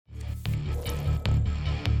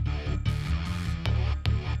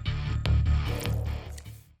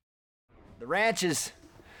The ranch is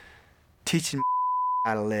teaching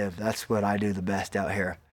how to live. That's what I do the best out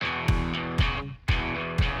here.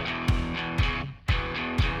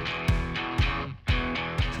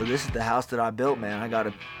 So this is the house that I built, man. I got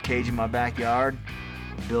a cage in my backyard,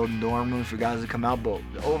 building dorm rooms for guys to come out. But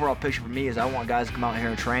the overall picture for me is I want guys to come out here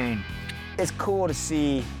and train. It's cool to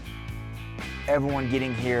see everyone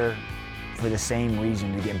getting here for the same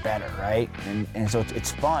reason, to get better, right? And so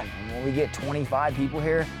it's fun. And when we get 25 people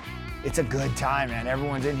here, it's a good time, man.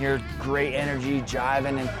 Everyone's in here, great energy,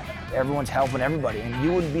 jiving, and everyone's helping everybody. And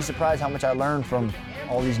you wouldn't be surprised how much I learned from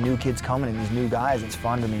all these new kids coming and these new guys. It's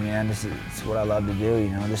fun to me, man. This is what I love to do, you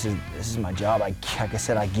know. This is my job. Like I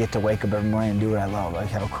said, I get to wake up every morning and do what I love. Like,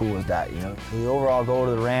 how cool is that, you know? So the overall goal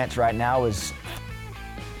of the ranch right now is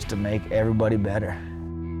just to make everybody better.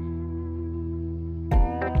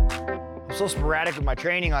 I'm so sporadic with my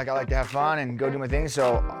training. Like, I like to have fun and go do my thing.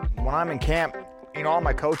 So when I'm in camp, you know, all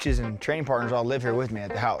my coaches and training partners all live here with me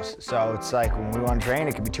at the house. So it's like when we want to train,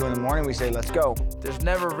 it could be 2 in the morning, we say, let's go. There's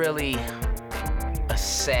never really a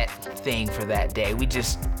set thing for that day. We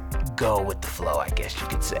just go with the flow, I guess you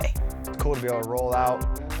could say. It's cool to be able to roll out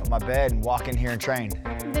of my bed and walk in here and train.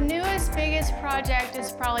 The newest, biggest project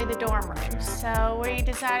is probably the dorm rooms. So we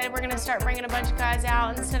decided we're gonna start bringing a bunch of guys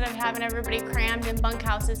out instead of having everybody crammed in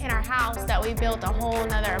bunkhouses in our house, that we built a whole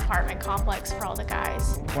nother apartment complex for all the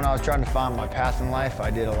guys. When I was trying to find my path in life, I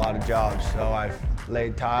did a lot of jobs. So I've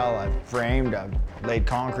laid tile, I've framed, I've laid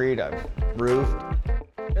concrete, I've roofed.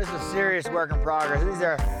 This is serious work in progress. These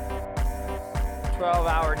are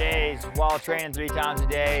 12-hour days while training 3 times a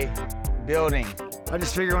day, building. I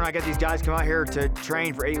just figure when I get these guys come out here to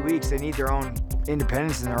train for 8 weeks, they need their own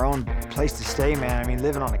independence and their own place to stay, man. I mean,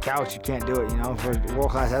 living on the couch, you can't do it, you know, for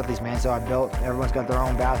world-class athletes, man. So I built, everyone's got their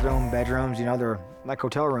own bathroom, bedrooms, you know, they're like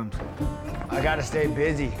hotel rooms. I gotta stay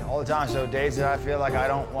busy all the time, so days that I feel like I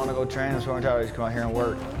don't want to go train, I'm so tired, I just come out here and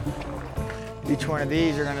work. Each one of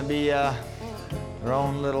these are gonna be their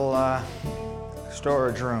own little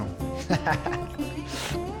storage room.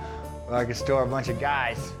 Where I can store a bunch of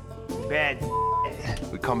guys, beds.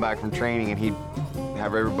 We come back from training and he'd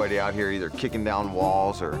have everybody out here either kicking down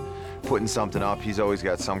walls or putting something up. He's always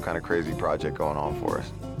got some kind of crazy project going on for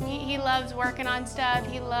us. He loves working on stuff.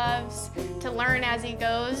 He loves to learn as he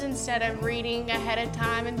goes instead of reading ahead of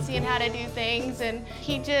time and seeing how to do things. And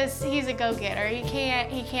he's a go-getter. He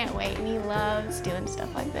can't wait, and he loves doing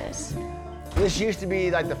stuff like this. This used to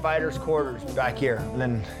be like the fighters' quarters back here.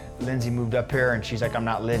 Then Lindsay moved up here and she's like, I'm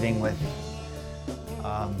not living with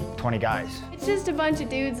 20 guys. It's just a bunch of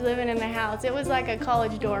dudes living in the house. It was like a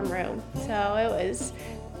college dorm room. So it was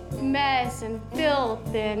mess and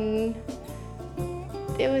filth, and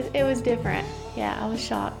it was different. Yeah, I was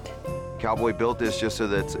shocked. Cowboy built this just so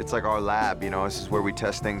that it's like our lab, you know. This is where we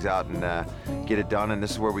test things out and get it done, and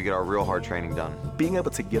this is where we get our real hard training done. Being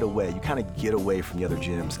able to get away, you kind of get away from the other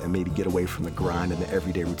gyms and maybe get away from the grind and the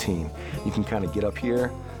everyday routine. You can kind of get up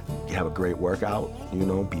here, you have a great workout, you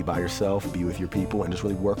know, be by yourself, be with your people, and just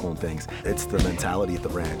really work on things. It's the mentality at the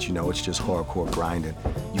ranch, you know, it's just hardcore grinding.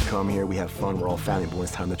 You come here, we have fun, we're all family, but when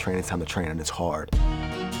it's time to train, and it's hard.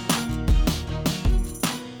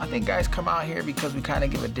 I think guys come out here because we kind of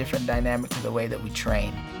give a different dynamic to the way that we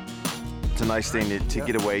train. It's a nice thing to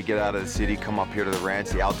get away, get out of the city, come up here to the ranch.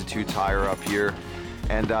 The altitude's higher up here,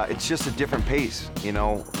 and it's just a different pace. You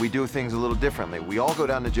know, we do things a little differently. We all go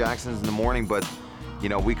down to Jackson's in the morning, but you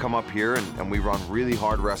know, we come up here and we run really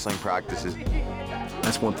hard wrestling practices.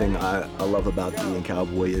 That's one thing I love about Ian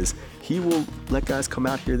Cowboy is he will let guys come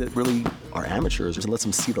out here that really are amateurs and lets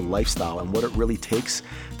them see the lifestyle and what it really takes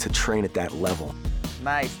to train at that level.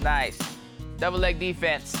 Nice. Double leg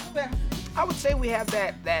defense. I would say we have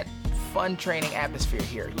that fun training atmosphere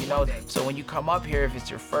here, you know? So when you come up here, if it's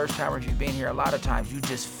your first time or if you've been here a lot of times, you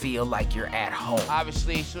just feel like you're at home.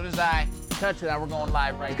 Obviously, as soon as I touch it, we're going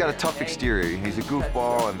live right He's got there, a tough okay? exterior. He's a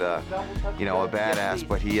goofball and, you know, a badass,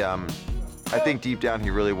 but he, I think deep down he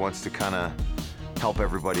really wants to kind of help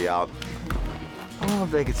everybody out. I don't know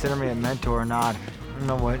if they consider me a mentor or not. I don't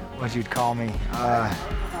know what you'd call me.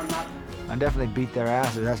 I definitely beat their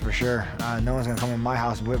asses, that's for sure. No one's gonna come in my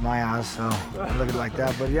house and whip my ass, so I look at it like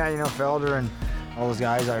that. But yeah, you know, Felder and all those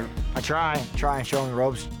guys, I try and show them the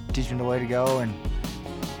ropes, teach them the way to go, and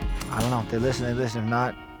I don't know, if they listen, they listen. If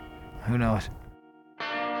not, who knows?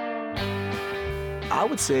 I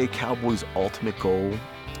would say Cowboy's ultimate goal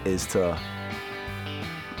is to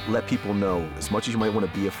let people know, as much as you might want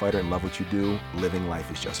to be a fighter and love what you do, living life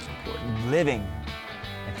is just as important. Living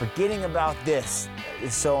and forgetting about this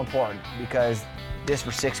is so important, because this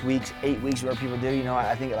for 6 weeks, 8 weeks, whatever people do, you know,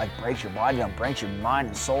 I think it like breaks your body down, breaks your mind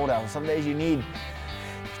and soul down. Some days you need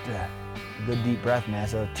to a good deep breath, man.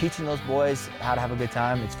 So teaching those boys how to have a good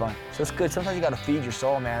time, it's fun. So it's good. Sometimes you got to feed your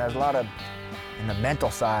soul, man. There's a lot of, in the mental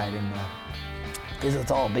side, and because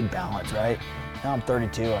it's all a big balance, right? Now I'm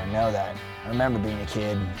 32, I know that. I remember being a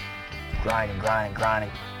kid,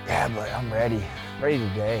 grinding. Yeah, but I'm ready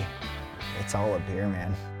today. It's all up here,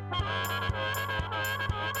 man.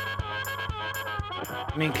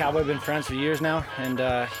 Me and Cowboy have been friends for years now, and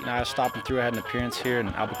I was stopping through. I had an appearance here in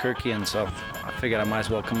Albuquerque, and so I figured I might as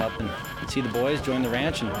well come up and see the boys, join the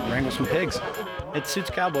ranch, and wrangle some pigs. It suits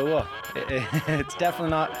Cowboy well. It's definitely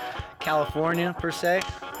not California per se,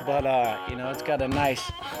 but it's got a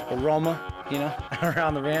nice aroma,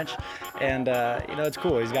 around the ranch, and it's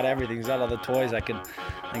cool. He's got everything. He's got all the toys I can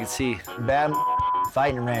see. Bad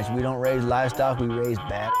fighting ranch. We don't raise livestock. We raise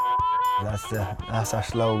bad. That's our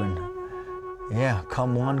slogan. Yeah,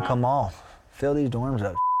 come one, come all. Fill these dorms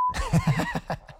up.